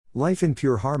Life in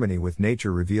pure harmony with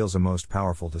nature reveals a most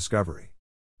powerful discovery.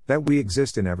 That we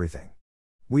exist in everything.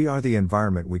 We are the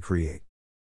environment we create.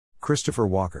 Christopher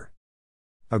Walker.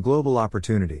 A global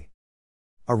opportunity.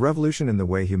 A revolution in the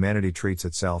way humanity treats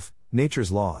itself, nature's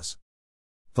laws.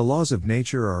 The laws of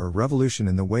nature are a revolution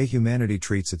in the way humanity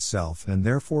treats itself and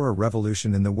therefore a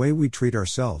revolution in the way we treat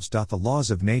ourselves. The laws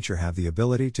of nature have the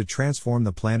ability to transform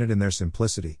the planet in their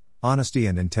simplicity, honesty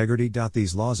and integrity.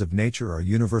 These laws of nature are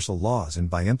universal laws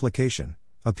and by implication,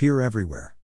 appear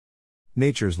everywhere.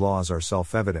 Nature's laws are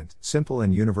self-evident, simple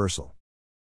and universal.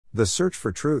 The search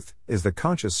for truth is the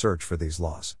conscious search for these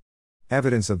laws.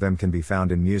 Evidence of them can be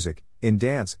found in music, in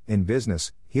dance, in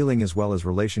business, healing as well as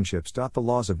relationships. The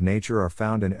laws of nature are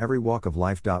found in every walk of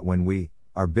life. When we,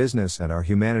 our business and our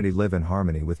humanity live in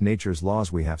harmony with nature's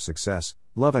laws, we have success,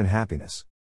 love and happiness.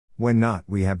 When not,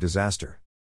 we have disaster.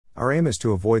 Our aim is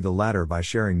to avoid the latter by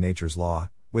sharing nature's law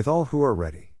with all who are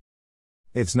ready.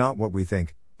 It's not what we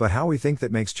think, but how we think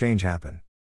that makes change happen.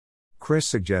 Chris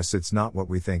suggests it's not what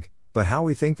we think, but how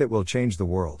we think that will change the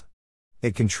world.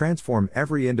 It can transform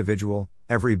every individual,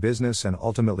 every business and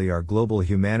ultimately our global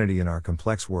humanity in our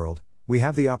complex world. We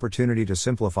have the opportunity to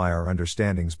simplify our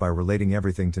understandings by relating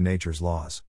everything to nature's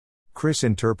laws. Chris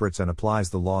interprets and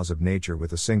applies the laws of nature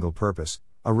with a single purpose,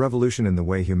 a revolution in the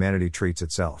way humanity treats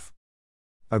itself.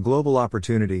 A global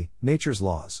opportunity, nature's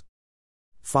laws.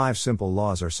 5 simple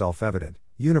laws are self-evident,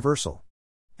 universal.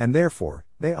 And therefore,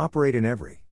 they operate in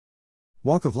every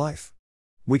walk of life.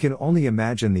 We can only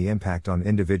imagine the impact on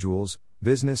individuals,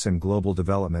 business and global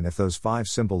development if those 5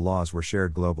 simple laws were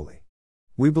shared globally.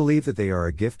 We believe that they are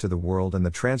a gift to the world and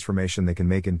the transformation they can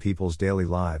make in people's daily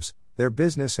lives, their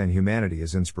business and humanity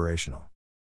is inspirational.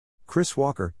 Chris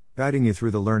Walker, guiding you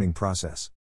through the learning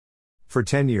process. For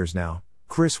 10 years now,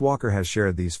 Chris Walker has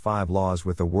shared these 5 laws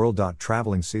with the world.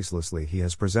 Traveling ceaselessly, he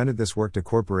has presented this work to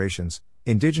corporations,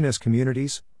 indigenous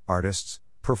communities, artists,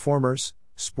 performers,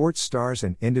 sports stars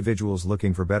and individuals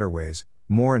looking for better ways,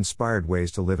 more inspired ways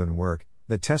to live and work.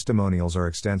 The testimonials are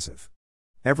extensive.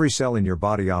 Every cell in your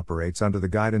body operates under the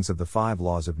guidance of the 5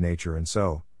 laws of nature, and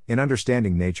so, in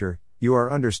understanding nature, you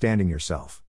are understanding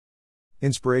yourself.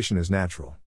 Inspiration is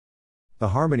natural. The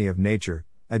harmony of nature,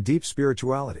 a deep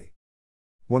spirituality.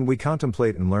 When we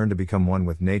contemplate and learn to become one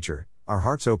with nature, our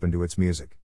hearts open to its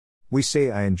music. We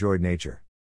say, I enjoy nature.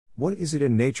 What is it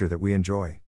in nature that we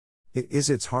enjoy? It is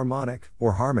its harmonic,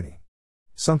 or harmony.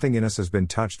 Something in us has been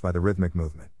touched by the rhythmic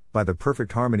movement, by the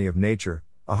perfect harmony of nature,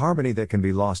 a harmony that can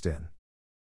be lost in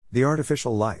the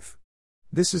artificial life.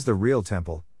 This is the real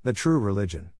temple, the true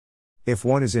religion. If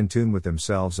one is in tune with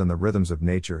themselves and the rhythms of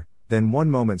nature, then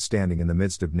one moment standing in the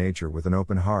midst of nature with an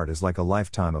open heart is like a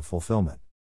lifetime of fulfillment.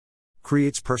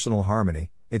 Creates personal harmony,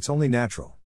 it's only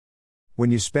natural. When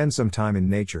you spend some time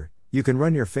in nature, you can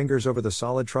run your fingers over the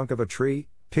solid trunk of a tree,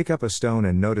 pick up a stone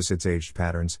and notice its aged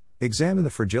patterns, examine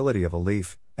the fragility of a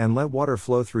leaf, and let water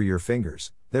flow through your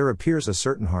fingers. There appears a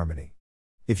certain harmony.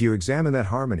 If you examine that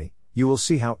harmony, you will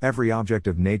see how every object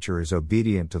of nature is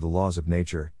obedient to the laws of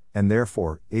nature, and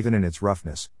therefore, even in its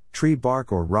roughness, tree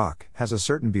bark or rock has a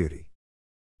certain beauty,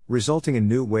 resulting in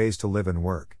new ways to live and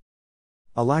work.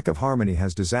 A lack of harmony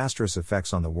has disastrous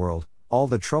effects on the world. All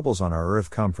the troubles on our earth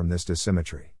come from this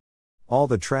dissymmetry. All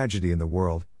the tragedy in the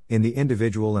world, in the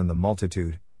individual and the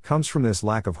multitude, comes from this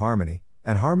lack of harmony,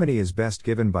 and harmony is best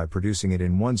given by producing it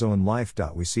in one's own life.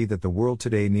 We see that the world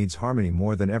today needs harmony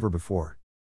more than ever before.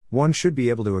 One should be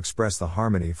able to express the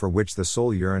harmony for which the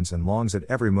soul yearns and longs at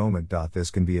every moment.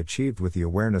 This can be achieved with the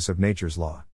awareness of nature's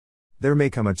law. There may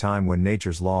come a time when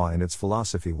nature's law and its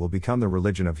philosophy will become the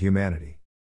religion of humanity.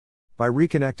 By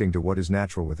reconnecting to what is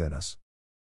natural within us.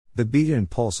 The beat and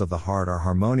pulse of the heart are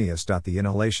harmonious. The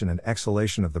inhalation and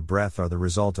exhalation of the breath are the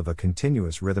result of a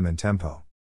continuous rhythm and tempo.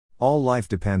 All life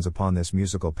depends upon this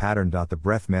musical pattern. The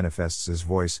breath manifests as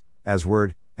voice, as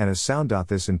word, and as sound.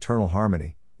 This internal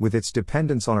harmony, with its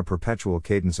dependence on a perpetual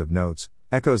cadence of notes,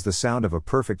 echoes the sound of a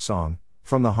perfect song,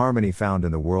 from the harmony found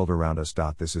in the world around us.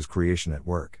 This is creation at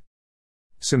work.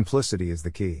 Simplicity is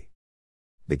the key.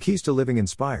 The keys to living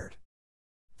inspired.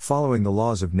 Following the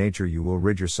laws of nature, you will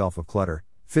rid yourself of clutter,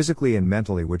 physically and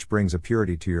mentally, which brings a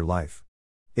purity to your life.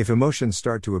 If emotions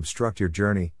start to obstruct your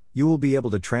journey, you will be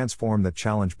able to transform the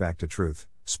challenge back to truth,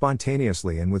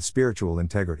 spontaneously and with spiritual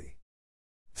integrity.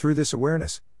 Through this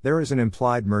awareness, there is an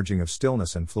implied merging of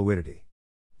stillness and fluidity.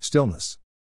 Stillness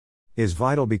is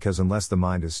vital because unless the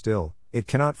mind is still, it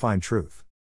cannot find truth.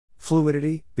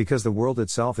 Fluidity, because the world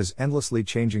itself is endlessly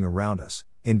changing around us,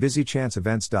 in busy chance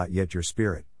events. Yet your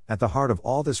spirit, at the heart of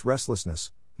all this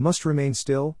restlessness, must remain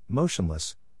still,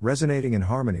 motionless, resonating in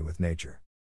harmony with nature.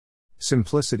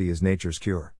 Simplicity is nature's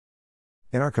cure.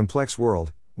 In our complex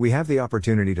world, We have the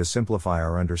opportunity to simplify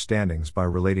our understandings by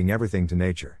relating everything to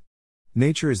nature.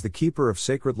 Nature is the keeper of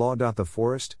sacred law. The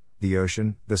forest, the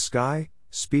ocean, the sky,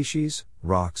 species,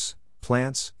 rocks,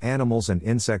 plants, animals, and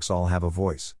insects all have a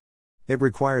voice. It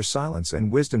requires silence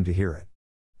and wisdom to hear it.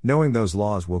 Knowing those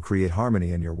laws will create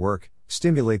harmony in your work,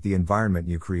 stimulate the environment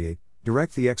you create,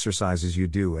 direct the exercises you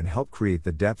do, and help create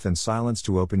the depth and silence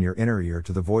to open your inner ear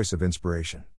to the voice of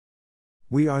inspiration.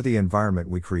 We are the environment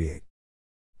we create.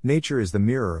 Nature is the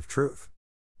mirror of truth.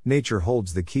 Nature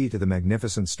holds the key to the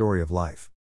magnificent story of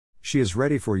life. She is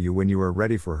ready for you when you are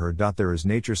ready for her. There is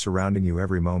nature surrounding you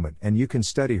every moment, and you can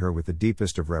study her with the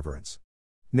deepest of reverence.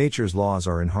 Nature's laws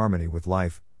are in harmony with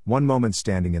life. One moment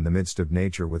standing in the midst of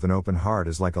nature with an open heart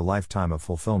is like a lifetime of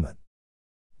fulfillment.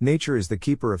 Nature is the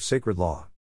keeper of sacred law.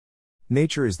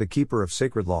 Nature is the keeper of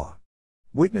sacred law.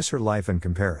 Witness her life and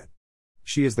compare it.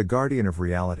 She is the guardian of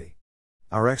reality.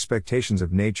 Our expectations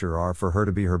of nature are for her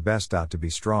to be her best. To be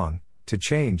strong, to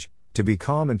change, to be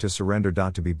calm, and to surrender.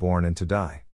 To be born and to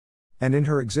die. And in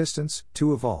her existence,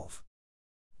 to evolve.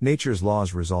 Nature's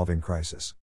laws resolving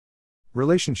crisis.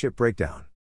 Relationship breakdown.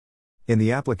 In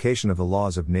the application of the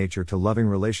laws of nature to loving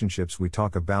relationships, we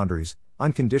talk of boundaries,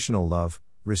 unconditional love,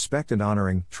 respect and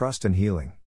honoring, trust and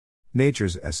healing.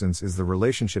 Nature's essence is the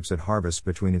relationships it harvests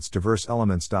between its diverse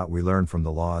elements. We learn from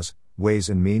the laws, ways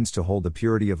and means to hold the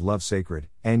purity of love sacred,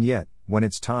 and yet, when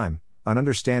it's time, an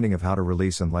understanding of how to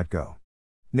release and let go.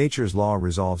 Nature's law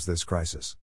resolves this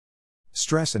crisis.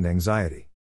 Stress and anxiety.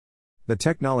 The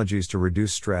technologies to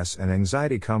reduce stress and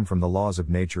anxiety come from the laws of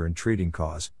nature in treating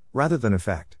cause, rather than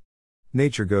effect.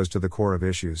 Nature goes to the core of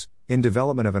issues, in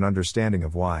development of an understanding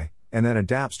of why, and then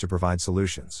adapts to provide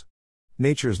solutions.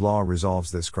 Nature's law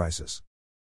resolves this crisis.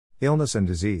 Illness and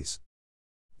disease.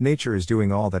 Nature is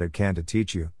doing all that it can to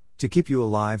teach you, to keep you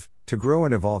alive, to grow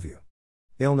and evolve you.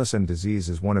 Illness and disease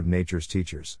is one of nature's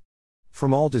teachers.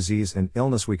 From all disease and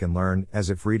illness we can learn, as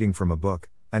if reading from a book,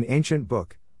 an ancient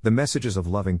book, the messages of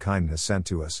loving kindness sent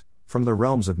to us, from the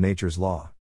realms of nature's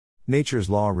law. Nature's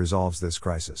law resolves this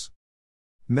crisis.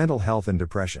 Mental health and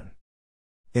depression.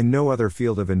 In no other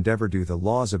field of endeavor do the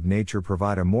laws of nature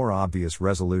provide a more obvious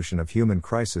resolution of human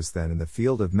crisis than in the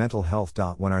field of mental health.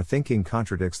 When our thinking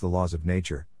contradicts the laws of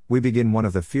nature, we begin one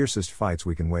of the fiercest fights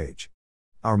we can wage.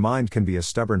 Our mind can be a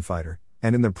stubborn fighter,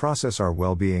 and in the process our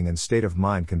well-being and state of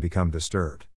mind can become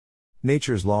disturbed.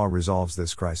 Nature's law resolves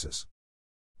this crisis.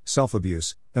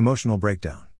 Self-abuse, emotional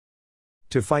breakdown.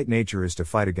 To fight nature is to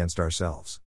fight against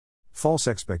ourselves. False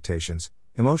expectations,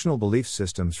 emotional belief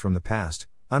systems from the past,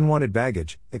 unwanted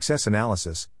baggage, excess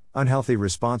analysis, unhealthy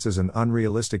responses and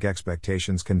unrealistic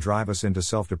expectations can drive us into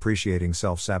self-depreciating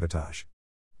self-sabotage.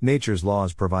 Nature's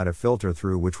laws provide a filter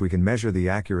through which we can measure the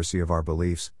accuracy of our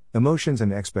beliefs, emotions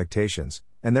and expectations,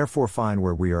 and therefore find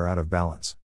where we are out of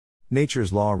balance.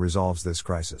 Nature's law resolves this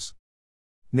crisis.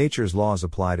 Nature's laws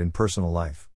applied in personal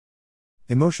life.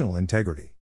 Emotional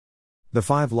integrity. The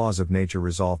 5 laws of nature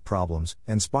resolve problems,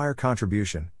 inspire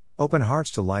contribution, open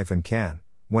hearts to life and can,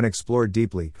 when explored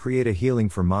deeply, create a healing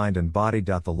for mind and body.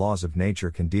 The laws of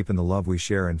nature can deepen the love we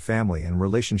share in family and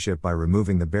relationship by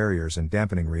removing the barriers and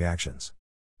dampening reactions.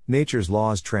 Nature's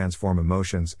laws transform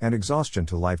emotions and exhaustion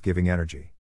to life-giving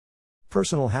energy.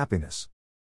 Personal happiness.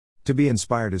 To be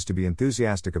inspired is to be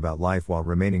enthusiastic about life while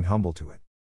remaining humble to it.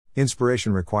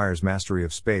 Inspiration requires mastery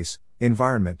of space,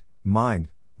 environment, mind,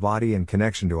 body and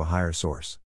connection to a higher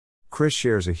source. Chris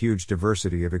shares a huge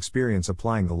diversity of experience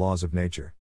applying the laws of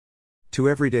nature to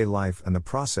everyday life and the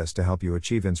process to help you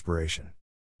achieve inspiration.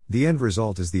 The end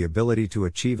result is the ability to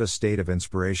achieve a state of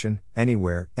inspiration,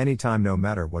 anywhere, anytime, no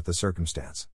matter what the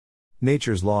circumstance.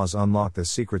 Nature's laws unlock the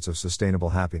secrets of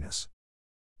sustainable happiness.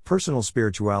 Personal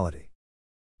spirituality.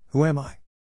 Who am I?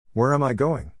 Where am I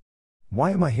going?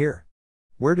 Why am I here?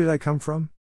 Where did I come from?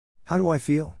 How do I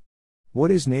feel?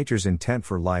 What is nature's intent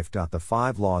for life? The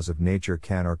 5 laws of nature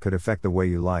can or could affect the way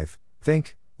you live,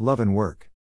 think, love and work.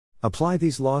 Apply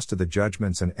these laws to the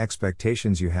judgments and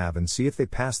expectations you have and see if they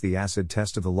pass the acid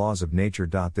test of the laws of nature.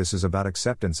 This is about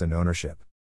acceptance and ownership.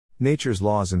 Nature's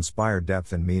laws inspire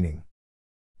depth and meaning.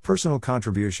 Personal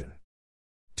contribution.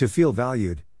 To feel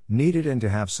valued, needed and to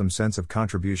have some sense of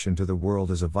contribution to the world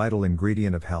is a vital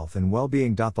ingredient of health and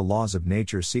well-being. The laws of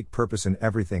nature seek purpose in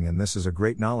everything, and this is a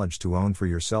great knowledge to own for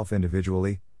yourself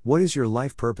individually. What is your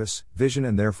life purpose, vision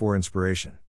and therefore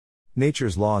inspiration?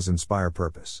 Nature's laws inspire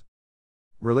purpose.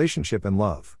 Relationship and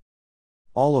love.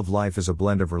 All of life is a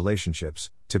blend of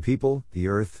relationships, to people, the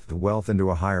earth, the wealth and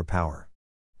to a higher power.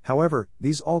 However,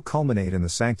 these all culminate in the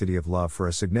sanctity of love for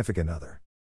a significant other.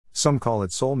 Some call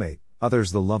it soulmate,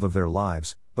 others the love of their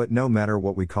lives, but no matter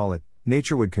what we call it,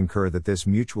 nature would concur that this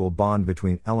mutual bond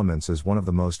between elements is one of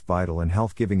the most vital and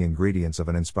health-giving ingredients of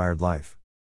an inspired life.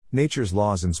 Nature's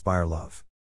laws inspire love.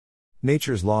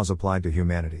 Nature's laws applied to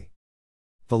humanity.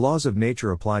 The laws of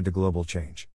nature applied to global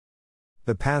change.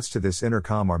 The paths to this inner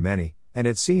calm are many, and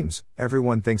it seems,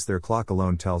 everyone thinks their clock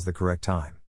alone tells the correct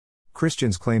time.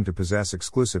 Christians claim to possess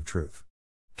exclusive truth.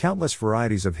 Countless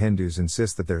varieties of Hindus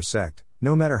insist that their sect,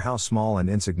 no matter how small and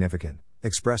insignificant,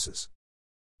 expresses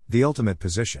the ultimate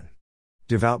position.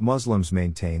 Devout Muslims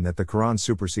maintain that the Quran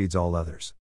supersedes all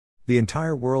others. The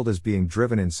entire world is being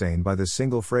driven insane by this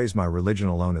single phrase, "My religion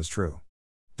alone is true."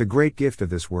 The great gift of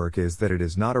this work is that it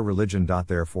is not a religion.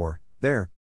 Therefore, there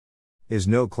is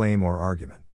no claim or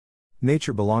argument.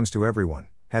 Nature belongs to everyone,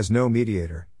 has no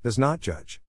mediator, does not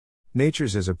judge.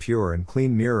 Nature's is a pure and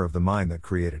clean mirror of the mind that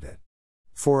created it.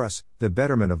 For us, the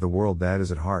betterment of the world that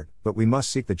is at heart, but we must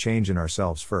seek the change in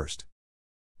ourselves first.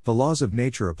 The laws of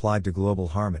nature applied to global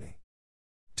harmony.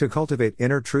 To cultivate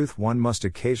inner truth, one must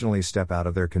occasionally step out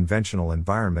of their conventional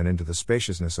environment into the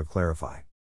spaciousness of clarify.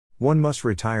 One must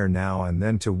retire now and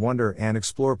then to wonder and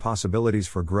explore possibilities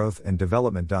for growth and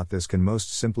development. This can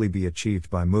most simply be achieved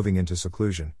by moving into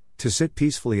seclusion, to sit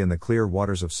peacefully in the clear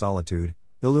waters of solitude,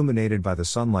 illuminated by the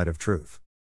sunlight of truth.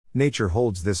 Nature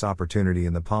holds this opportunity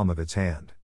in the palm of its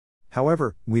hand.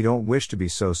 However, we don't wish to be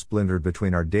so splintered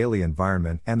between our daily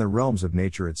environment and the realms of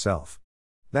nature itself.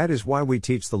 That is why we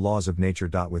teach the laws of nature.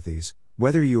 With these,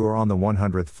 whether you are on the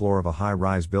 100th floor of a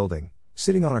high-rise building,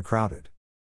 sitting on a crowded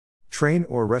train,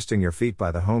 or resting your feet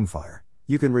by the home fire,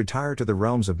 you can retire to the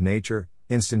realms of nature,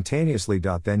 instantaneously.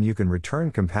 Then you can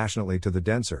return compassionately to the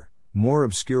denser, more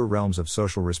obscure realms of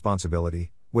social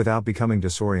responsibility, without becoming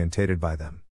disorientated by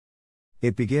them.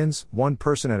 It begins, one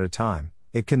person at a time,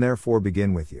 it can therefore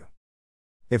begin with you.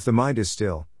 If the mind is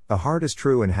still, the heart is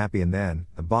true and happy, and then,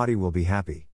 the body will be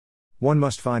happy. One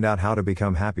must find out how to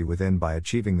become happy within by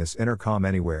achieving this inner calm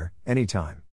anywhere,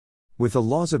 anytime. With the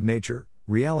laws of nature,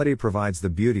 reality provides the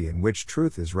beauty in which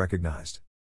truth is recognized.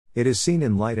 It is seen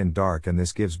in light and dark, and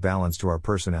this gives balance to our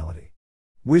personality.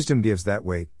 Wisdom gives that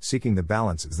weight. Seeking the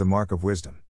balance is the mark of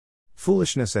wisdom.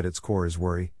 Foolishness at its core is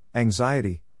worry,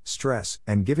 anxiety, stress,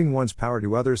 and giving one's power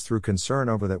to others through concern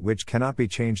over that which cannot be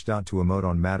changed. To emote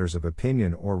on matters of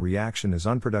opinion or reaction is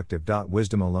unproductive.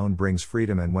 Wisdom alone brings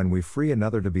freedom, and when we free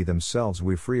another to be themselves,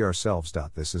 we free ourselves.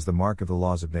 This is the mark of the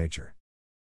laws of nature.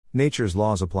 Nature's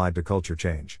laws applied to culture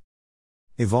change.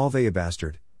 Evolve a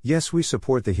bastard. Yes, we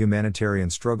support the humanitarian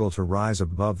struggle to rise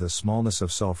above the smallness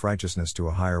of self-righteousness to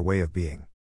a higher way of being.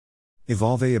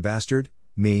 Evolve a bastard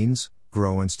means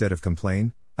grow instead of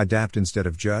complain, adapt instead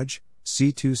of judge,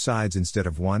 see two sides instead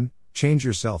of one, change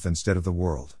yourself instead of the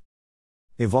world.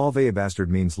 Evolve a bastard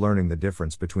means learning the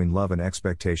difference between love and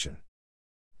expectation.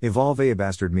 Evolve a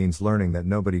bastard means learning that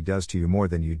nobody does to you more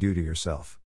than you do to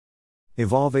yourself.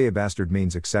 Evolve a bastard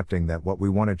means accepting that what we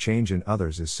want to change in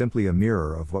others is simply a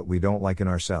mirror of what we don't like in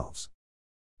ourselves.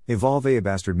 Evolve a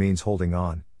bastard means holding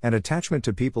on, and attachment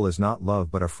to people is not love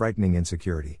but a frightening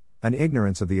insecurity, an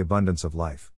ignorance of the abundance of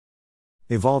life.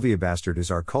 Evolve a bastard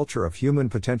is our culture of human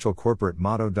potential corporate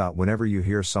motto. Whenever you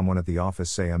hear someone at the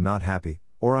office say "I'm not happy,"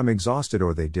 or "I'm exhausted,"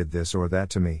 or "they did this or that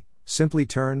to me," simply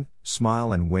turn,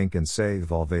 smile and wink and say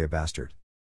 "Evolve a bastard."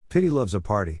 Pity loves a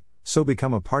party, so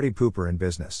become a party pooper in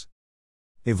business.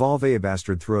 Evolve a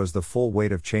bastard throws the full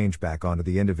weight of change back onto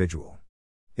the individual.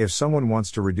 If someone wants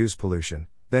to reduce pollution,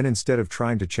 then instead of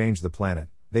trying to change the planet,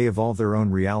 they evolve their own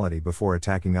reality before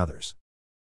attacking others.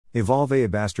 Evolve a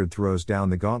bastard throws down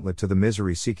the gauntlet to the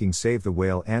misery-seeking save the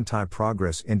whale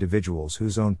anti-progress individuals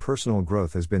whose own personal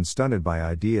growth has been stunted by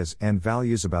ideas and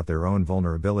values about their own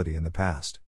vulnerability in the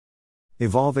past.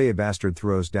 Evolve a bastard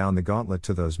throws down the gauntlet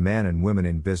to those men and women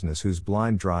in business whose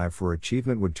blind drive for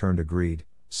achievement would turn to greed,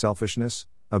 selfishness,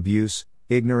 abuse,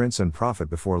 ignorance and profit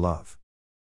before love.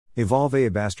 Evolve a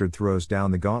bastard throws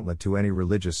down the gauntlet to any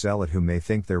religious zealot who may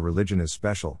think their religion is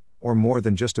special, or more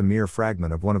than just a mere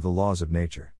fragment of one of the laws of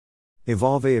nature.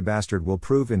 Evolve a bastard will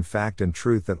prove in fact and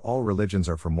truth that all religions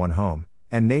are from one home,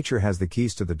 and nature has the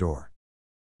keys to the door.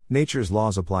 Nature's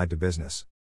laws applied to business.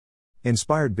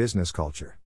 Inspired business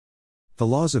culture. The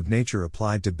laws of nature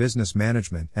applied to business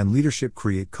management and leadership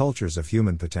create cultures of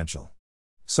human potential.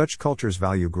 Such cultures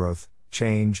value growth,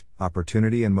 change,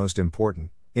 opportunity and most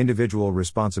important, individual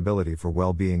responsibility for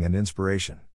well-being and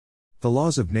inspiration. The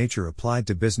laws of nature applied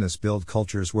to business build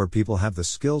cultures where people have the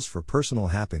skills for personal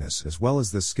happiness as well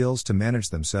as the skills to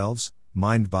manage themselves,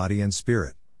 mind, body and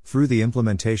spirit, through the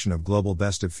implementation of global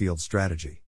best-of-field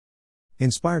strategy.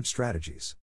 Inspired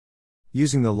strategies.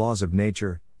 Using the laws of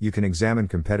nature, you can examine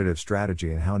competitive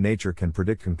strategy and how nature can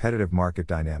predict competitive market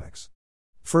dynamics.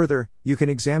 Further, you can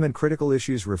examine critical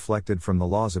issues reflected from the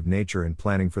laws of nature in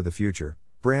planning for the future,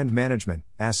 brand management,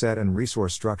 asset and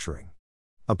resource structuring.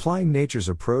 Applying nature's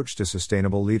approach to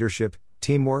sustainable leadership,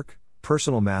 teamwork,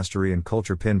 personal mastery and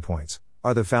culture pinpoints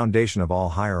are the foundation of all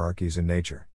hierarchies in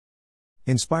nature.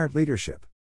 Inspired leadership.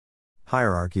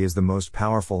 Hierarchy is the most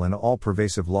powerful and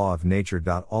all-pervasive law of nature.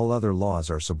 All other laws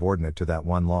are subordinate to that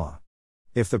one law.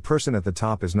 If the person at the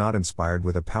top is not inspired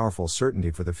with a powerful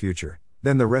certainty for the future,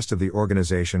 then the rest of the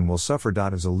organization will suffer.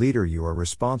 As a leader, you are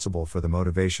responsible for the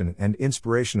motivation and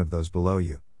inspiration of those below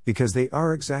you, because they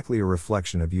are exactly a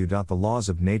reflection of you. The laws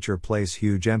of nature place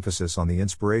huge emphasis on the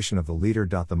inspiration of the leader.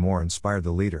 The more inspired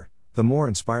the leader, the more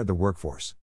inspired the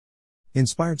workforce.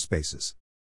 Inspired spaces.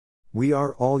 We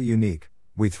are all unique,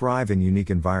 we thrive in unique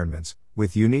environments,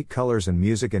 with unique colors and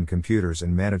music and computers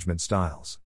and management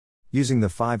styles. Using the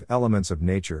 5 elements of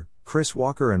nature, Chris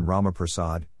Walker and Rama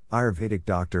Prasad, Ayurvedic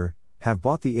doctor, have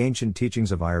brought the ancient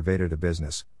teachings of Ayurveda to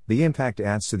business. The impact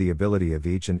adds to the ability of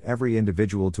each and every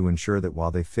individual to ensure that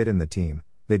while they fit in the team,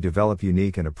 they develop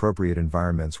unique and appropriate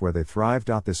environments where they thrive.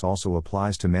 This also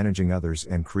applies to managing others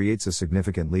and creates a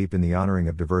significant leap in the honoring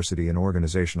of diversity in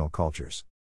organizational cultures.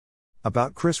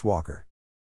 About Chris Walker.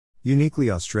 Uniquely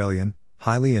Australian,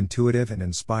 highly intuitive and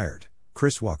inspired,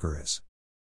 Chris Walker is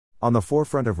on the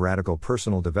forefront of radical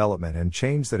personal development and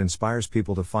change that inspires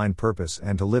people to find purpose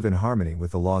and to live in harmony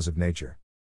with the laws of nature.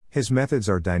 His methods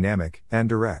are dynamic and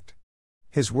direct.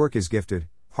 His work is gifted,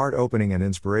 heart-opening and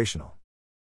inspirational.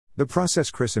 The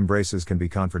process Chris embraces can be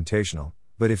confrontational,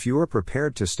 but if you are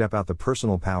prepared to step out, the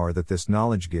personal power that this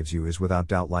knowledge gives you is without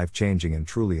doubt life-changing and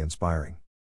truly inspiring.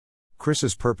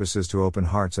 Chris's purpose is to open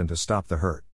hearts and to stop the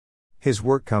hurt. His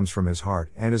work comes from his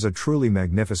heart and is a truly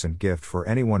magnificent gift for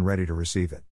anyone ready to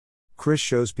receive it. Chris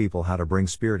shows people how to bring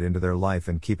spirit into their life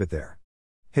and keep it there.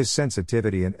 His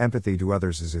sensitivity and empathy to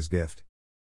others is his gift.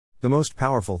 The most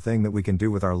powerful thing that we can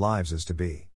do with our lives is to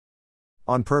be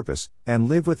on purpose and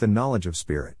live with the knowledge of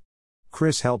spirit.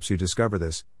 Chris helps you discover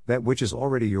this, that which is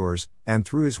already yours, and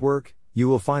through his work, you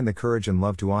will find the courage and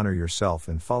love to honor yourself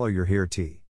and follow your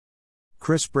heart.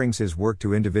 Chris brings his work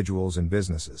to individuals and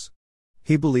businesses.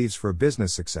 He believes for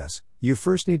business success, you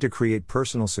first need to create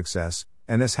personal success,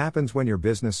 and this happens when your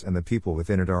business and the people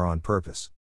within it are on purpose.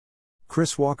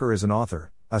 Chris Walker is an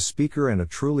author, a speaker and a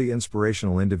truly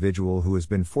inspirational individual who has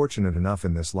been fortunate enough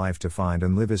in this life to find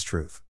and live his truth.